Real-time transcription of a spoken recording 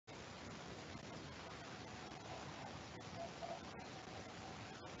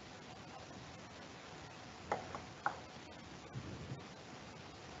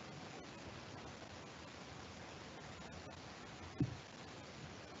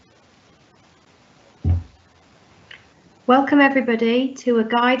Welcome everybody to a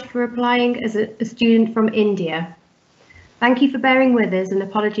guide for applying as a student from India. Thank you for bearing with us and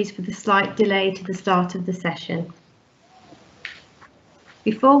apologies for the slight delay to the start of the session.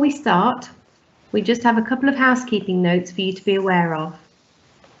 Before we start, we just have a couple of housekeeping notes for you to be aware of.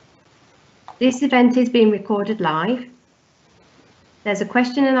 This event is being recorded live. There's a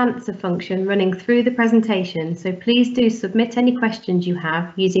question and answer function running through the presentation, so please do submit any questions you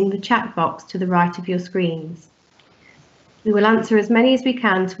have using the chat box to the right of your screens. We will answer as many as we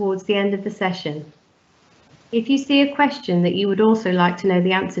can towards the end of the session. If you see a question that you would also like to know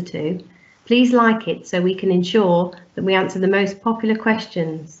the answer to, please like it so we can ensure that we answer the most popular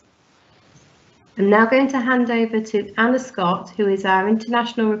questions. I'm now going to hand over to Anna Scott, who is our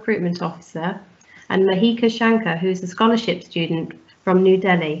International Recruitment Officer, and Mahika Shankar, who is a scholarship student from New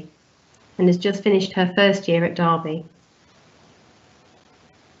Delhi and has just finished her first year at Derby.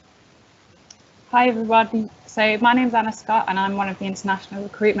 Hi everybody, so my name is Anna Scott and I'm one of the International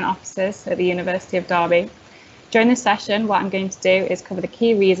Recruitment Officers at the University of Derby. During this session, what I'm going to do is cover the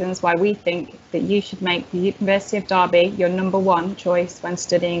key reasons why we think that you should make the University of Derby your #1 choice when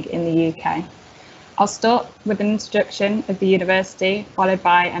studying in the UK. I'll start with an introduction of the university, followed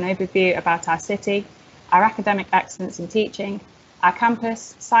by an overview about our city, our academic excellence in teaching, our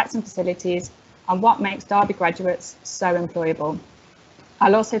campus, sites and facilities, and what makes Derby graduates so employable.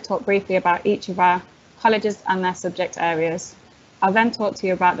 I'll also talk briefly about each of our colleges and their subject areas. I'll then talk to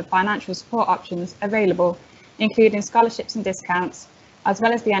you about the financial support options available, including scholarships and discounts, as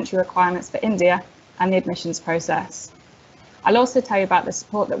well as the entry requirements for India and the admissions process. I'll also tell you about the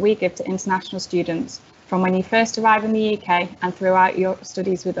support that we give to international students from when you first arrive in the UK and throughout your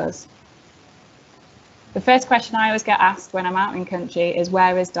studies with us. The first question I always get asked when I'm out in country is,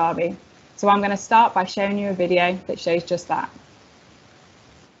 where is Derby? So I'm going to start by showing you a video that shows just that.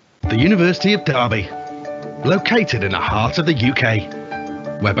 The University of Derby, located in the heart of the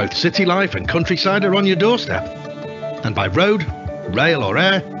UK, where both city life and countryside are on your doorstep. And by road, rail or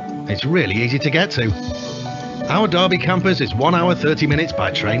air, it's really easy to get to. Our Derby campus is 1 hour 30 minutes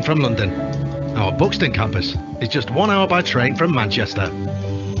by train from London. Our Buxton campus is just 1 hour by train from Manchester.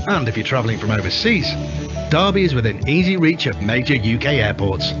 And if you're travelling from overseas, Derby is within easy reach of major UK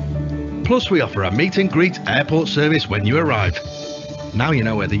airports. Plus we offer a meet and greet airport service when you arrive. Now you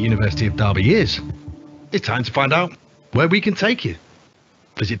know where the University of Derby is. It's time to find out where we can take you.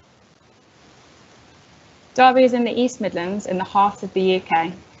 Visit. Derby is in the East Midlands in the heart of the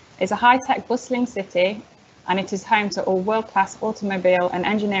UK. It's a high-tech bustling city and it is home to all world-class automobile and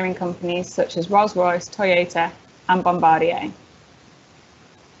engineering companies such as Rolls-Royce, Toyota and Bombardier.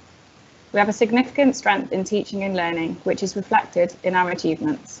 We have a significant strength in teaching and learning, which is reflected in our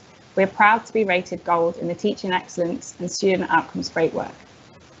achievements. We are proud to be rated gold in the Teaching Excellence and Student Outcomes Framework.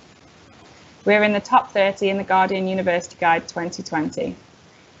 We are in the top 30 in the Guardian University Guide 2020.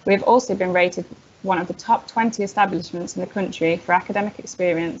 We have also been rated one of the top 20 establishments in the country for academic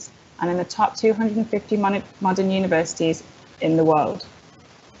experience and in the top 250 modern universities in the world.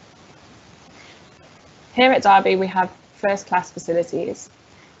 Here at Derby, we have first-class facilities.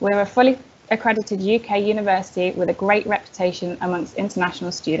 We're a fully accredited UK university with a great reputation amongst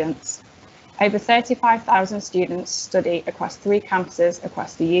international students. Over 35,000 students study across 3 campuses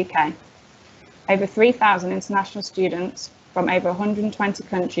across the UK. Over 3,000 international students from over 120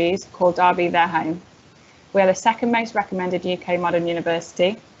 countries call Derby their home. We are the second most recommended UK modern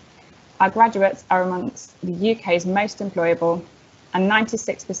university. Our graduates are amongst the UK's most employable, and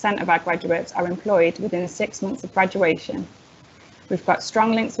 96% of our graduates are employed within 6 months of graduation. We've got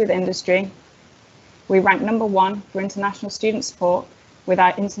strong links with industry. We rank #1 for international student support with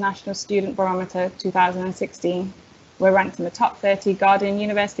our International Student Barometer 2016. We're ranked in the top 30 Guardian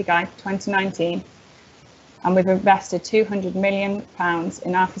University Guide 2019, and we've invested £200 million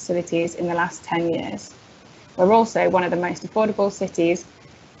in our facilities in the last 10 years. We're also one of the most affordable cities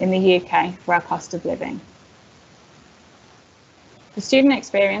in the UK for our cost of living. The student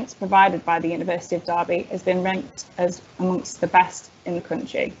experience provided by the University of Derby has been ranked as amongst the best in the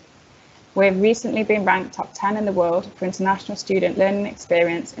country. We have recently been ranked top 10 in the world for international student learning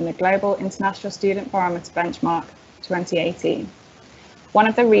experience in the Global International Student Barometer Benchmark 2018. One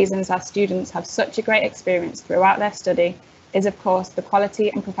of the reasons our students have such a great experience throughout their study is, of course, the quality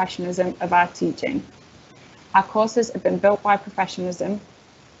and professionalism of our teaching. Our courses have been built by professionals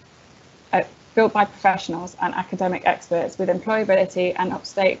and academic experts with employability and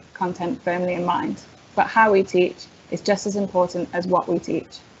up-to-date content firmly in mind. But how we teach is just as important as what we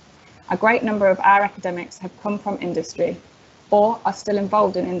teach. A great number of our academics have come from industry or are still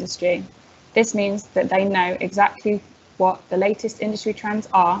involved in industry. This means that they know exactly what the latest industry trends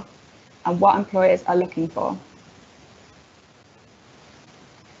are and what employers are looking for.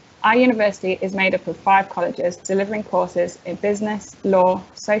 Our university is made up of 5 colleges delivering courses in business, law,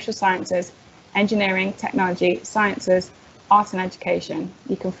 social sciences, engineering, technology, sciences, art and education.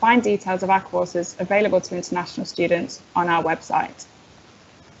 You can find details of our courses available to international students on our website.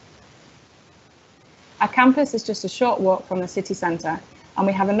 Our campus is just a short walk from the city centre, and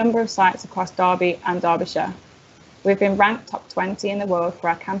we have a number of sites across Derby and Derbyshire. We've been ranked top 20 in the world for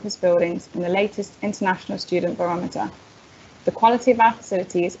our campus buildings in the latest International Student Barometer. The quality of our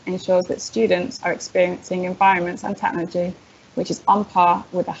facilities ensures that students are experiencing environments and technology which is on par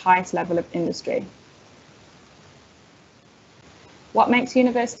with the highest level of industry. What makes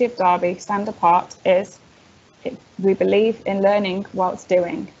University of Derby stand apart is we believe in learning whilst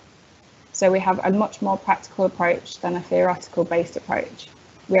doing. So we have a much more practical approach than a theoretical based approach.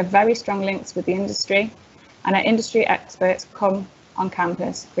 We have very strong links with the industry, and our industry experts come on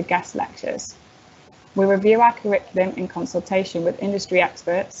campus for guest lectures. We review our curriculum in consultation with industry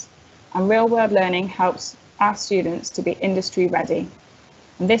experts, and real-world learning helps our students to be industry ready,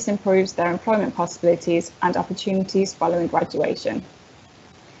 and this improves their employment possibilities and opportunities following graduation.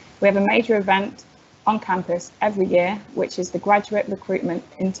 We have a major event on campus every year, which is the Graduate Recruitment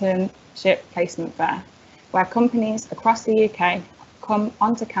Internship Placement Fair, where companies across the UK come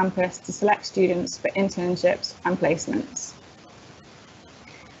onto campus to select students for internships and placements.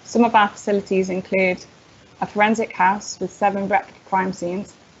 Some of our facilities include a forensic house with 7 replica crime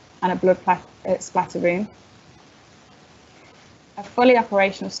scenes and a blood splatter room, a fully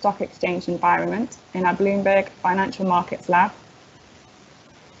operational stock exchange environment in our Bloomberg Financial Markets Lab,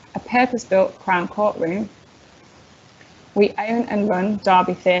 a purpose-built Crown Courtroom. We own and run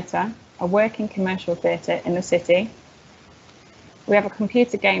Derby Theatre, a working commercial theatre in the city. We have a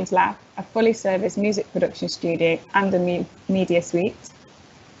computer games lab, a fully serviced music production studio and a media suite.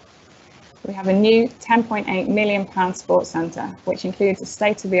 We have a new £10.8 million sports centre, which includes a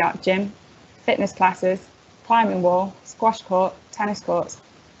state-of-the-art gym, fitness classes, climbing wall, squash court, tennis courts,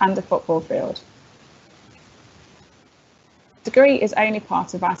 and a football field. Degree is only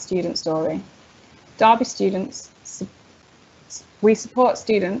part of our student story. Derby students, we support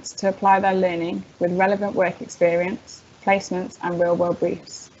students to apply their learning with relevant work experience, placements, and real-world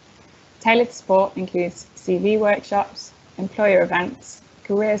briefs. Tailored support includes CV workshops, employer events,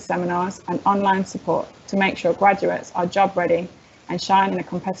 careers seminars, and online support to make sure graduates are job ready and shine in a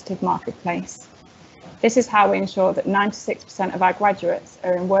competitive marketplace. This is how we ensure that 96% of our graduates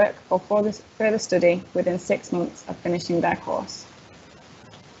are in work or further study within 6 months of finishing their course.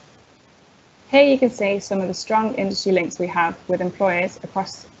 Here you can see some of the strong industry links we have with employers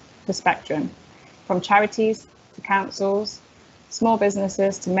across the spectrum, from charities to councils, small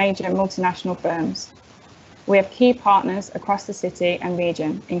businesses to major multinational firms. We have key partners across the city and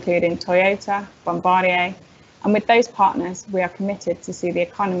region, including Toyota, Bombardier, and with those partners, we are committed to see the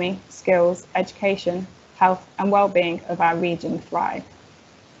economy, skills, education, health and well-being of our region thrive.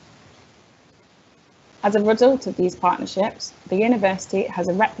 As a result of these partnerships, the university has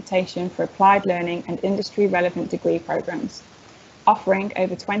a reputation for applied learning and industry-relevant degree programmes, offering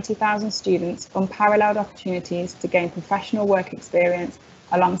over 20,000 students unparalleled opportunities to gain professional work experience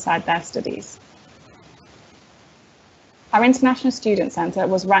alongside their studies. Our International Student Centre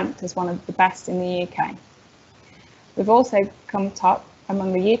was ranked as one of the best in the UK. We've also come top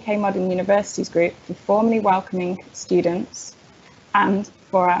among the UK Modern Universities Group for formally welcoming students and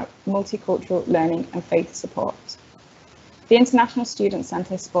for our multicultural learning and faith support. The International Student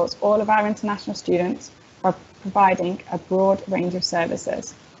Centre supports all of our international students by providing a broad range of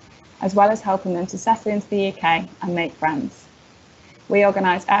services, as well as helping them to settle into the UK and make friends. We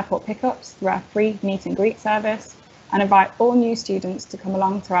organise airport pickups through our free meet and greet service and invite all new students to come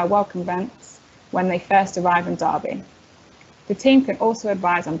along to our welcome events when they first arrive in Derby. The team can also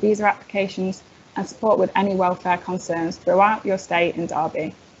advise on visa applications and support with any welfare concerns throughout your stay in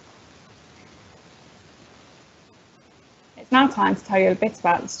Derby. It's now time to tell you a bit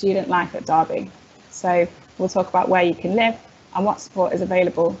about the student life at Derby. So we'll talk about where you can live and what support is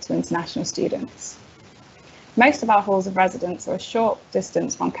available to international students. Most of our halls of residence are a short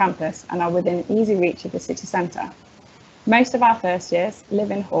distance from campus and are within easy reach of the city centre. Most of our first years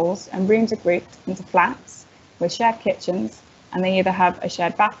live in halls, and rooms are grouped into flats with shared kitchens, and they either have a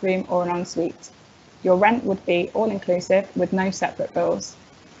shared bathroom or an ensuite. Your rent would be all-inclusive with no separate bills.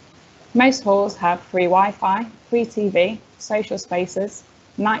 Most halls have free Wi-Fi, free TV, social spaces,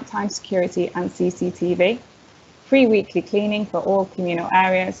 nighttime security and CCTV, free weekly cleaning for all communal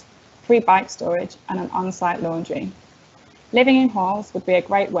areas, free bike storage, and an on-site laundry. Living in halls would be a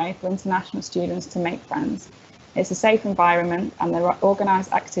great way for international students to make friends. It's a safe environment and there are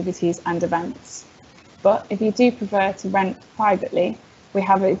organised activities and events. But if you do prefer to rent privately, We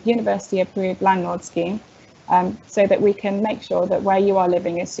have a university approved landlord scheme so that we can make sure that where you are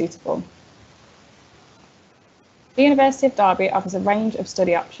living is suitable. The University of Derby offers a range of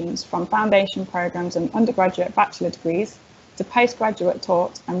study options from foundation programmes and undergraduate bachelor degrees to postgraduate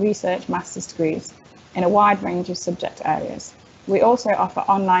taught and research master's degrees in a wide range of subject areas. We also offer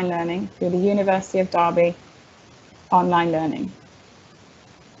online learning through the University of Derby online learning.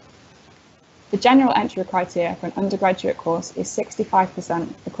 The general entry criteria for an undergraduate course is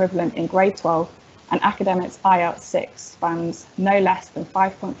 65% equivalent in grade 12 and academics IELTS 6 spans no less than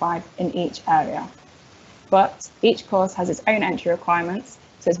 5.5 in each area. But each course has its own entry requirements,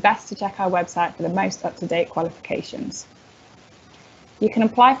 so it's best to check our website for the most up-to-date qualifications. You can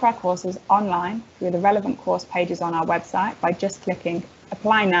apply for our courses online through the relevant course pages on our website by just clicking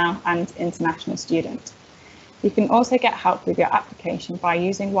Apply Now and International Student. You can also get help with your application by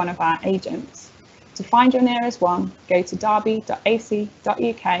using one of our agents. To find your nearest one, go to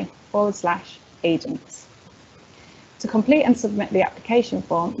derby.ac.uk/agents. To complete and submit the application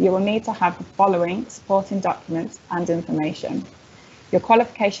form, you will need to have the following supporting documents and information: your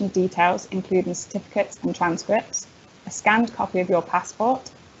qualification details, including certificates and transcripts, a scanned copy of your passport,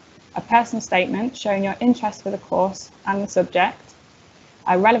 a personal statement showing your interest for the course and the subject,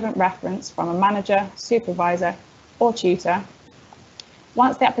 a relevant reference from a manager, supervisor, or tutor.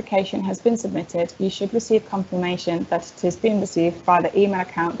 Once the application has been submitted, you should receive confirmation that it has been received via the email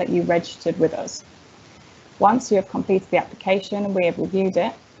account that you registered with us. Once you have completed the application and we have reviewed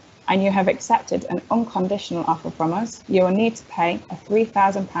it, and you have accepted an unconditional offer from us, you will need to pay a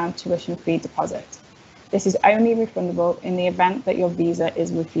 £3,000 tuition fee deposit. This is only refundable in the event that your visa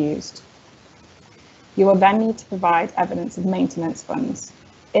is refused. You will then need to provide evidence of maintenance funds.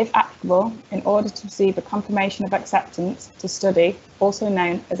 If applicable, in order to receive a confirmation of acceptance to study, also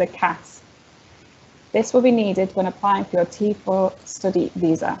known as a CAS. This will be needed when applying for your T4 study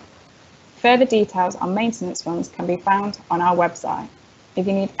visa. Further details on maintenance funds can be found on our website. If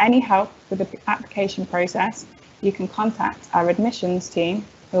you need any help with the application process, you can contact our admissions team,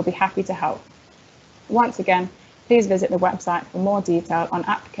 who will be happy to help. Once again, please visit the website for more detail on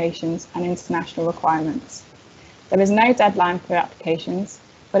applications and international requirements. There is no deadline for applications,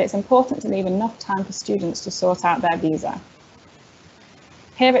 but it's important to leave enough time for students to sort out their visa.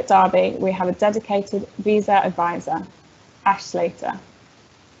 Here at Derby, we have a dedicated visa advisor, Ash Slater.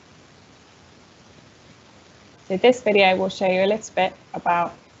 So this video will show you a little bit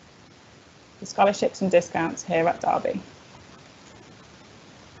about the scholarships and discounts here at Derby.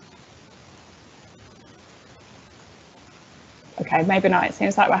 Okay, maybe not. It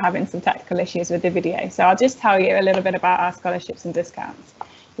seems like we're having some technical issues with the video. So I'll just tell you a little bit about our scholarships and discounts.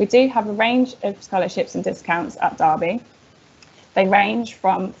 We do have a range of scholarships and discounts at Derby. They range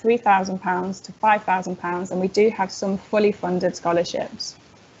from £3,000 to £5,000, and we do have some fully funded scholarships.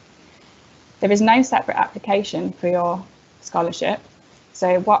 There is no separate application for your scholarship.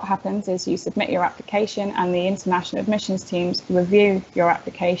 So what happens is you submit your application and the international admissions teams review your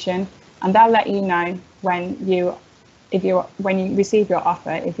application, and they'll let you know when you receive your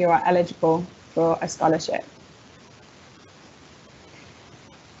offer if you are eligible for a scholarship.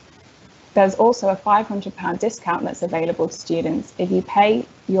 There's also a £500 discount that's available to students if you pay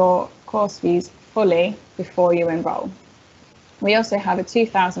your course fees fully before you enrol. We also have a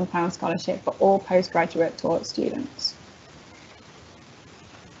 £2,000 scholarship for all postgraduate taught students.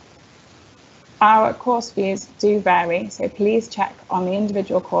 Our course fees do vary, so please check on the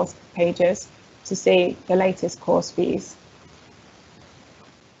individual course pages to see the latest course fees.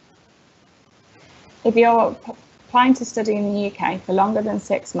 If you're planning to study in the UK for longer than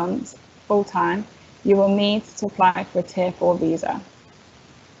 6 months full-time, you will need to apply for a Tier 4 visa.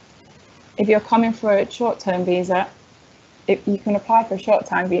 If you're coming for a short-term visa, you can apply for a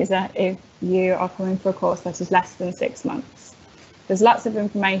short-time visa if you are coming for a course that is less than 6 months. There's lots of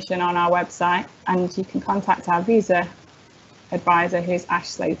information on our website, and you can contact our visa advisor, who's Ash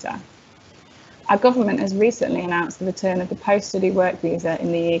Slater. Our government has recently announced the return of the post-study work visa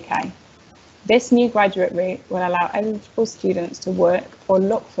in the UK. This new graduate route will allow eligible students to work or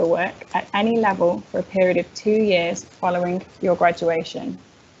look for work at any level for a period of 2 years following your graduation.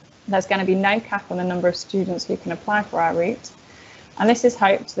 There's going to be no cap on the number of students who can apply for our route, and this is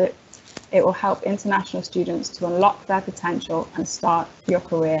hoped that it will help international students to unlock their potential and start your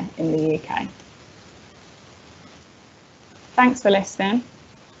career in the UK. Thanks for listening.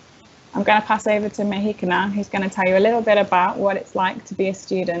 I'm going to pass over to Mahika now, who's going to tell you a little bit about what it's like to be a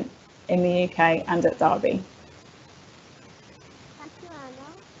student in the UK and at Derby. Thank you,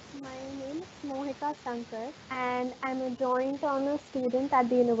 Anna. My name is Mohika Shankar, and I'm a joint honours student at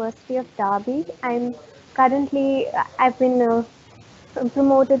the University of Derby. I've been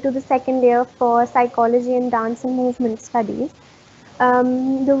promoted to the second year for psychology and dance and movement studies.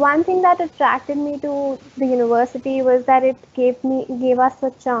 The one thing that attracted me to the university was that it gave us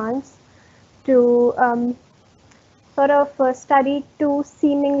a chance to sort of study two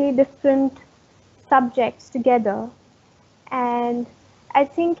seemingly different subjects together. And I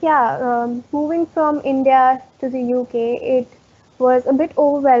think, yeah, moving from India to the UK, it was a bit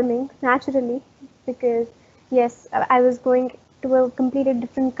overwhelming naturally because, yes, I was going to a completely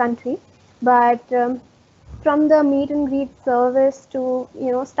different country. But from the meet and greet service to,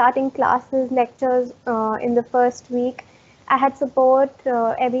 starting classes, lectures in the first week, I had support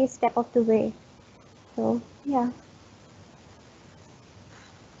every step of the way. So, yeah.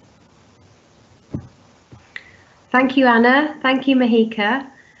 Thank you, Anna. Thank you, Mahika.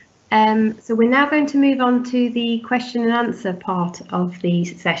 So we're now going to move on to the question and answer part of the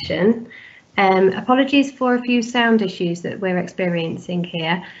session. Apologies for a few sound issues that we're experiencing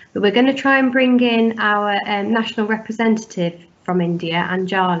here, but we're going to try and bring in our national representative from India,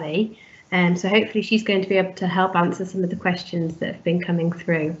 Anjali. So hopefully she's going to be able to help answer some of the questions that have been coming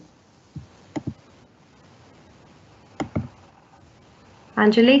through.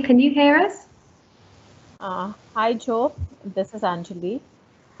 Anjali, can you hear us? Hi, Joe. This is Anjali.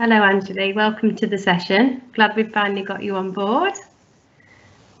 Hello, Anjali. Welcome to the session. Glad we've finally got you on board.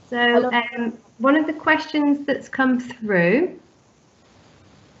 So one of the questions that's come through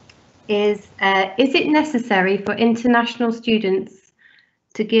is it necessary for international students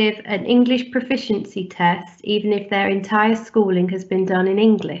to give an English proficiency test even if their entire schooling has been done in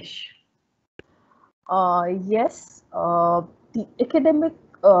English? Yes, the academic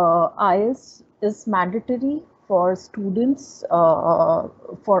IELTS is mandatory for students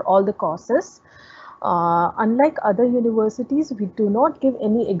for all the courses. Unlike other universities, we do not give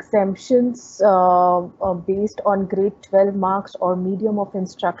any exemptions based on grade 12 marks or medium of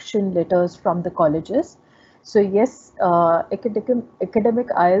instruction letters from the colleges. So yes, academic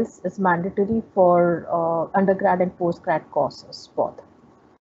IELTS is mandatory for undergrad and postgrad courses both.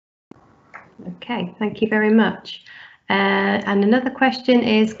 Okay, thank you very much. And another question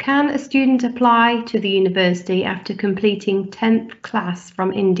is, can a student apply to the university after completing 10th class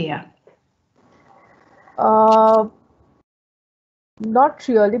from India? Not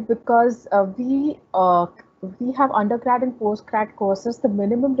really, because we have undergrad and postgrad courses. The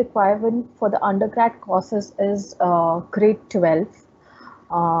minimum requirement for the undergrad courses is grade 12,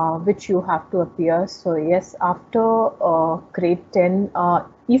 which you have to appear. So yes, after grade 10,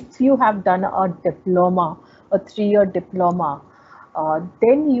 if you have done a diploma, a 3-year diploma,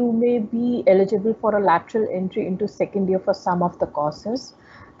 then you may be eligible for a lateral entry into second year for some of the courses,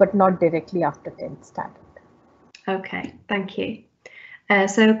 but not directly after 10th standard. Okay, thank you.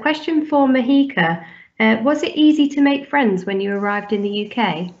 So a question for Mahika. Was it easy to make friends when you arrived in the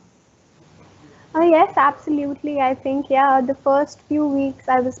UK? Yes, absolutely. I think, yeah, the first few weeks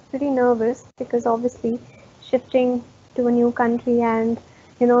I was pretty nervous because obviously shifting to a new country and,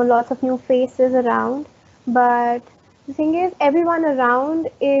 lots of new faces around. But the thing is, everyone around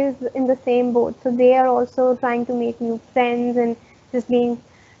is in the same boat. So they are also trying to make new friends and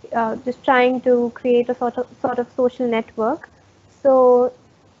just trying to create a sort of social network. So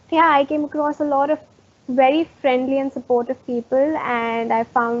yeah, I came across a lot of very friendly and supportive people, and I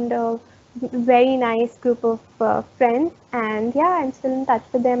found a very nice group of friends. And yeah, I'm still in touch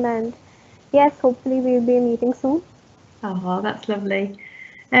with them, and yes, hopefully we'll be meeting soon. Oh, that's lovely.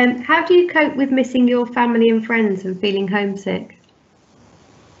 How do you cope with missing your family and friends and feeling homesick?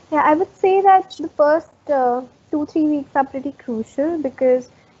 Yeah, I would say that the first 2-3 weeks are pretty crucial because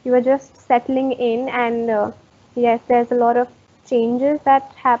you are just settling in, and yes, there's a lot of changes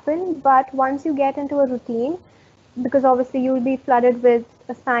that happen. But once you get into a routine, because obviously you'll be flooded with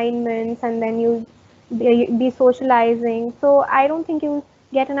assignments and then you'll be socializing. So I don't think you'll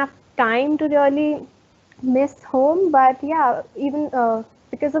get enough time to really miss home. But yeah, even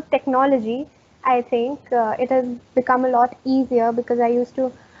because of technology, I think it has become a lot easier because I used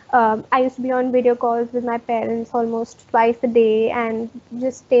to be on video calls with my parents almost twice a day and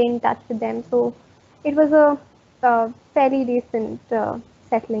just stay in touch with them. So it was a fairly recent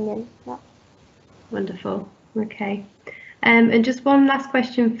settling in. Yeah. Wonderful. Okay. And just one last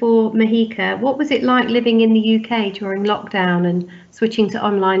question for Mahika. What was it like living in the UK during lockdown and switching to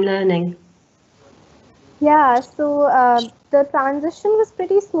online learning? Yeah, so the transition was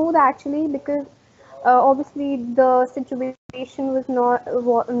pretty smooth actually because obviously the situation was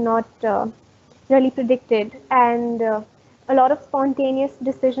not really predicted, and a lot of spontaneous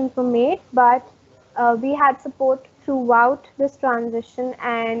decisions were made. But we had support throughout this transition,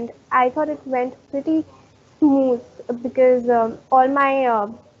 and I thought it went pretty smooth because all my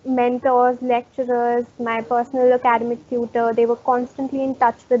mentors, lecturers, my personal academic tutor, they were constantly in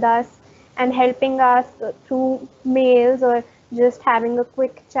touch with us and helping us through mails or just having a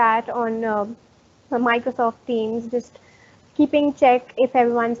quick chat on Microsoft Teams, just keeping check if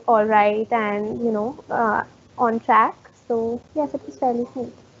everyone's all right and on track. So yes, it was fairly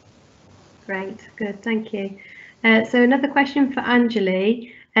smooth. Great, good, thank you. So another question for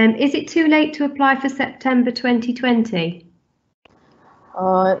Anjali. Is it too late to apply for September 2020?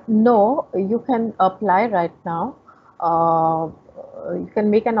 No, you can apply right now. You can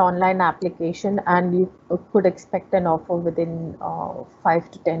make an online application and you could expect an offer within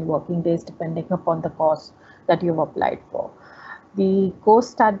 5 to 10 working days, depending upon the course that you've applied for. The course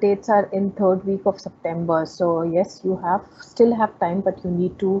start dates are in 3rd week of September. So yes, you still have time, but you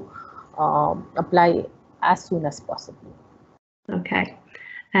need to apply as soon as possible. Okay.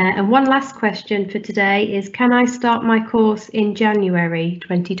 And one last question for today is, can I start my course in January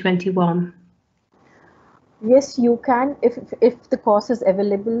 2021? Yes, you can. If the course is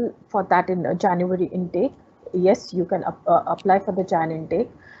available for that in January intake, yes, you can apply for the Jan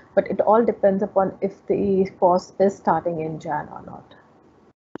intake, but it all depends upon if the course is starting in Jan or not.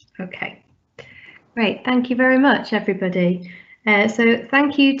 Okay, great. Thank you very much, everybody. So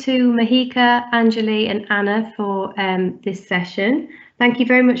thank you to Mahika, Anjali and Anna for this session. Thank you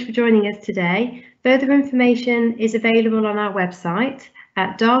very much for joining us today. Further information is available on our website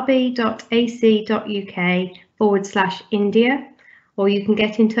at derby.ac.uk/India, or you can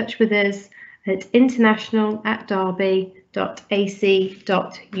get in touch with us at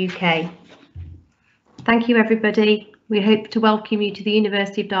international@derby.ac.uk. Thank you, everybody. We hope to welcome you to the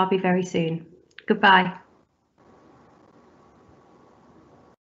University of Derby very soon. Goodbye.